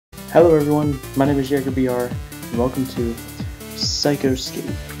Hello everyone, my name is Yeagerbr, and welcome to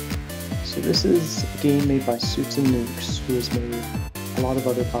Psychoscape. So this is a game made by Suits and Nukes, who has made a lot of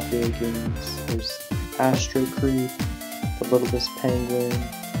other popular games. There's Astro Creep, The Littlest Penguin,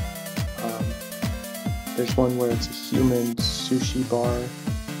 there's one where it's a human sushi bar.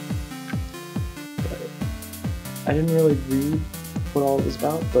 I didn't really read what all it was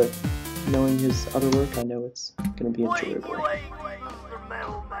about, but knowing his other work, I know it's going to be enjoyable.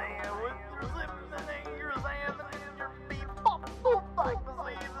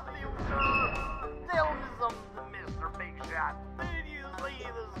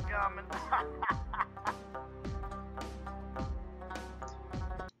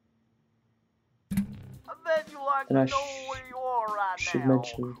 And I should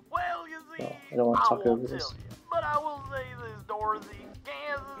mention, well, I don't want to talk over this. But I will say this, Dorothy,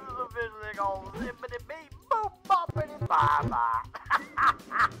 Kansas is officially called zippity beep boop boppity bye bye.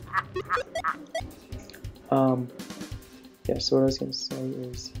 Yeah, so what I was going to say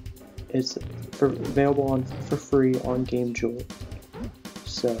is, it's available for free on Gamertag,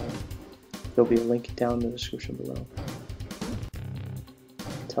 so there'll be a link down in the description below.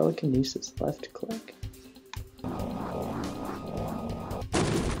 Telekinesis, left click.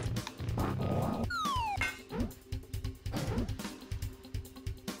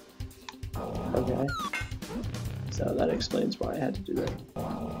 Okay, so that explains why I had to do that.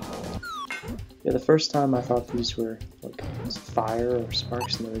 Yeah, the first time I thought these were like fire or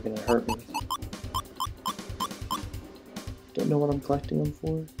sparks and they were gonna hurt me. Don't know what I'm collecting them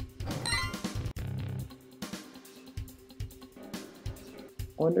for.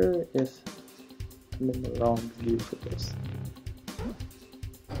 Wonder if I'm in the wrong view for this.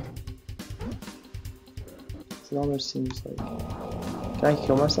 It almost seems like... Can I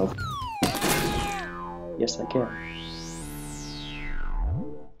kill myself? Yes, I can.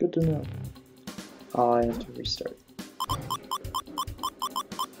 Good to know. Oh, I have to restart.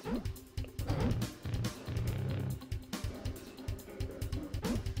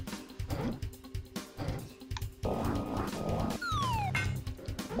 I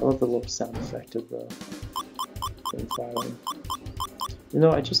love the little sound effect of the thing filing. You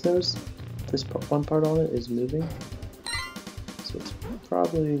know, I just noticed this one part on it is moving, so it's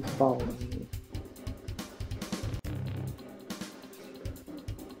probably following me.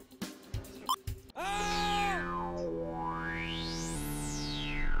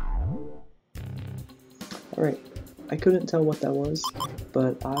 Alright, I couldn't tell what that was,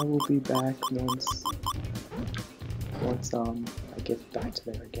 but I will be back once I get back to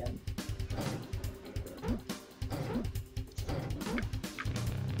there again.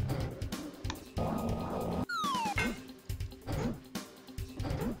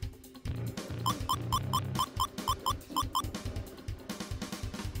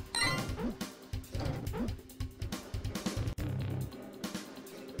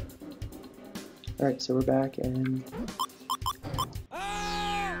 Alright, so we're back and...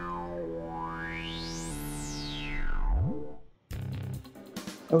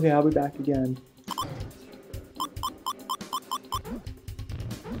 Okay, I'll be back again.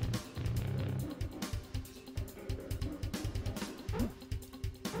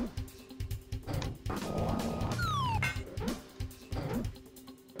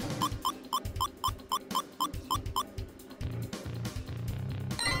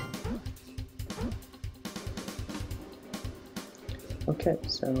 Okay,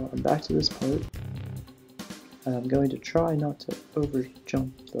 so I'm back to this part, and I'm going to try not to over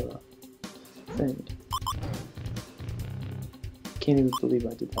jump the thing. Can't even believe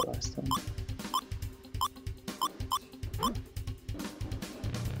I did that last time.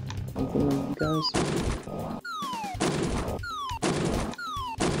 Anything with you guys?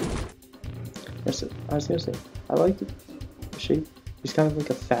 Yes, I was gonna say, I like the shape. He's kind of like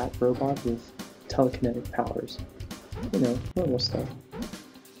a fat robot with telekinetic powers. You know, normal stuff.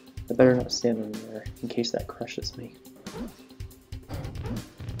 I better not stand in there in case that crushes me.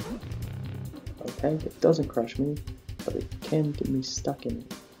 Okay, it doesn't crush me, but it can get me stuck in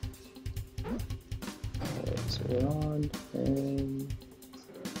it. Alright, so we're on, and...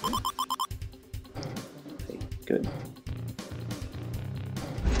 Okay, good.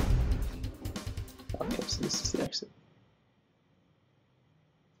 Okay, so this is the exit.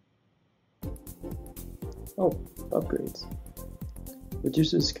 Oh, upgrades.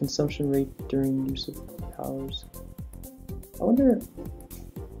 Reduces consumption rate during use of powers. I wonder...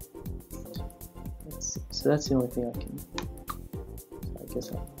 Let's see. So that's the only thing I can... So I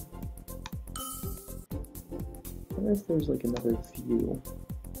guess I wonder if there's like another view.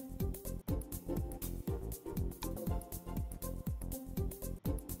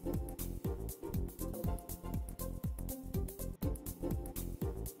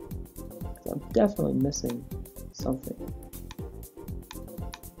 I'm definitely missing something.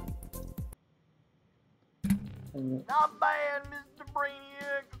 Not bad, Mr.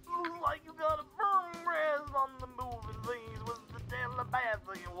 Brainiac. Looks like you got a firm grasp on the moving things with the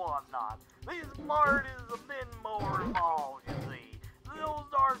telepathy and whatnot. This part is a bit more involved, you see. Those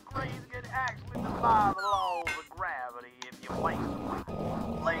dark rays can actually defy the laws of gravity if you place them right.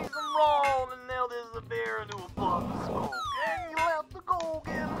 Place them wrong and they'll disappear into a puff of smoke. And you'll have to go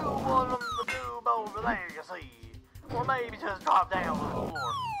get a new one from the tube over there, you see. Or maybe just drop down to the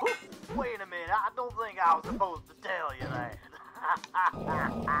floor. Wait a minute, I don't think I was supposed to tell you that.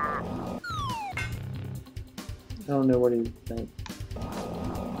 I don't know what he meant.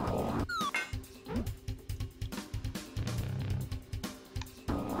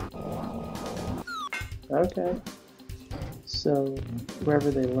 Okay. So,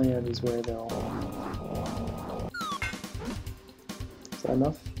 wherever they land is where they'll... Is that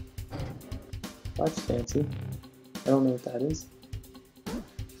enough? That's fancy. I don't know what that is.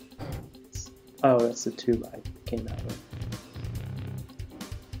 Oh, that's the tube I came out of.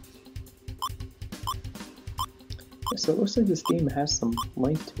 So it looks like this game has some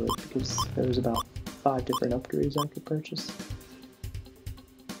length to it because there's about 5 different upgrades I could purchase.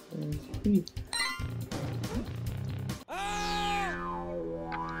 And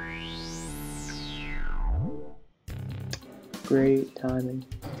great timing.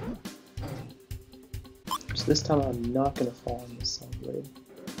 So this time I'm not going to fall on this side blade.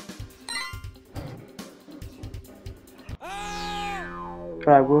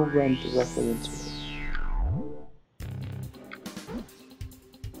 But I will run directly into it.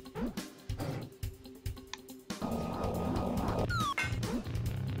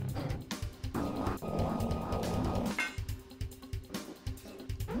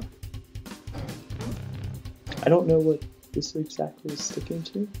 I don't know what this exactly is sticking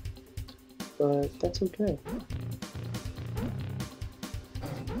to, but that's okay.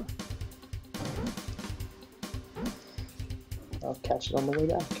 I'll catch it on the way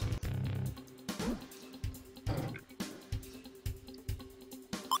back.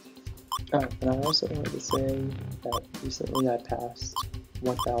 And I also wanted to say that recently I passed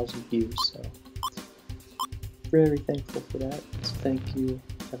 1,000 views, so very thankful for that. So thank you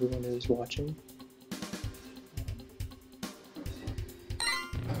everyone who's watching.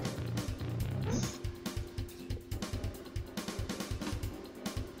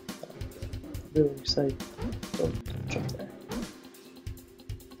 Really excited. Don't jump there.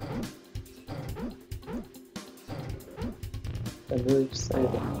 I'm really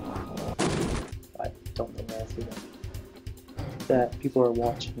excited. I don't know why I feel that people are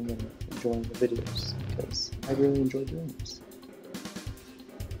watching and enjoying the videos because I really enjoy doing this.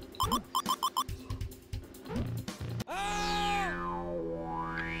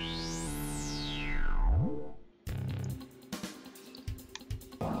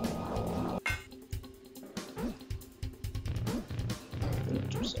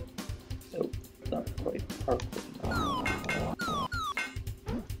 Nope, not quite hardcore.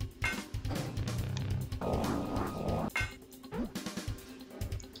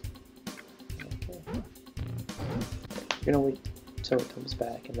 We're gonna wait till it comes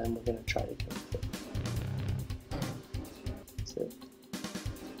back and then we're gonna try to kill it. That's it.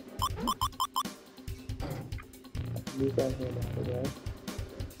 Move that hand out of the way.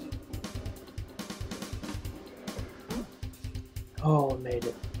 Oh, I made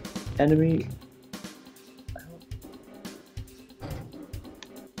it. Enemy.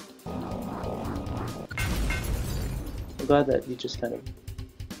 I'm glad that you just kind of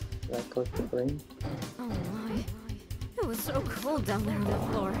right-click the brain. Oh my. It was so cold down there on the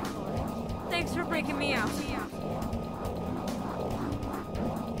floor. Thanks for breaking me out.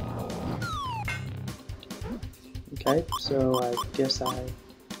 Okay, so I guess I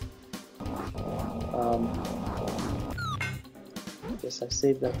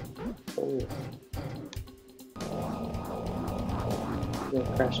saved that. Oh, you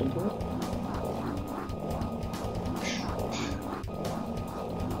gonna crash into it?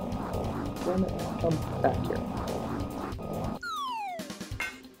 Damn it! Come back here.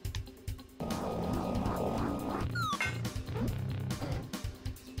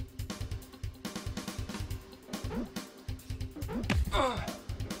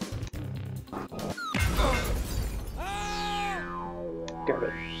 Got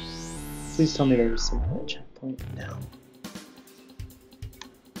it. Please tell me there was some kind of checkpoint. No.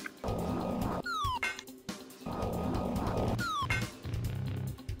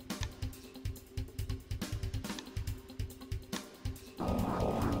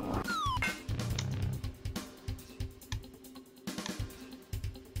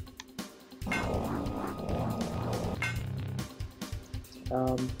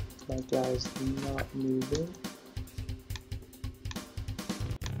 My guy's not moving.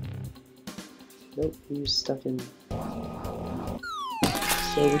 Nope, he's stuck in.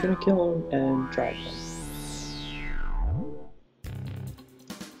 So we're gonna kill him and drag him.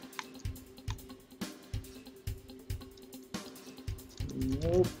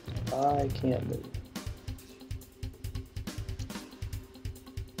 Nope, I can't move.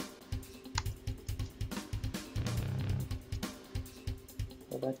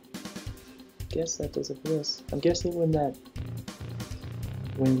 Well, I guess that does it for this. I'm guessing when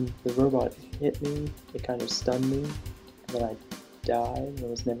the robot hit me, it kind of stunned me, and then I died and I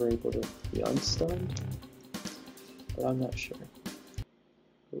was never able to be unstunned. But I'm not sure.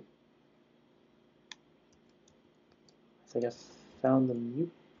 Oop. I think I found the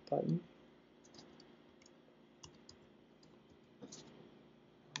mute button.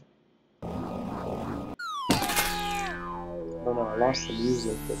 Oh no, I lost the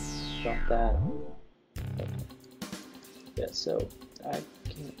music, but not that. Okay. Yeah, so I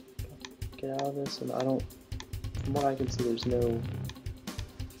can't get out of this, and I don't, from what I can see, there's no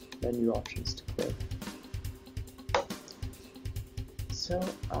menu options to click. So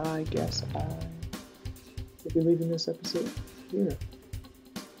I guess I will be leaving this episode here.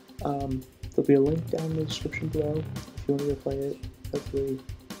 There'll be a link down in the description below if you want to go play it. Hopefully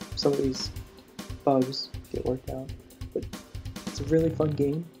some of these bugs get worked out. But it's a really fun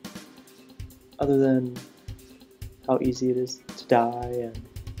game, other than how easy it is to die and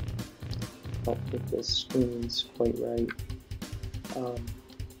I don't think the screen's quite right,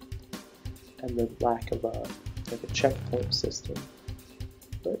 and the lack of a checkpoint system.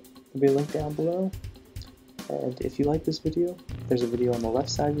 But there'll be a link down below, and if you like this video, there's a video on the left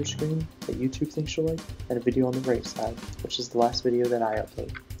side of your screen that YouTube thinks you'll like, and a video on the right side, which is the last video that I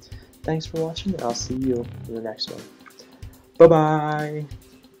upload. Thanks for watching, and I'll see you in the next one. Bye bye!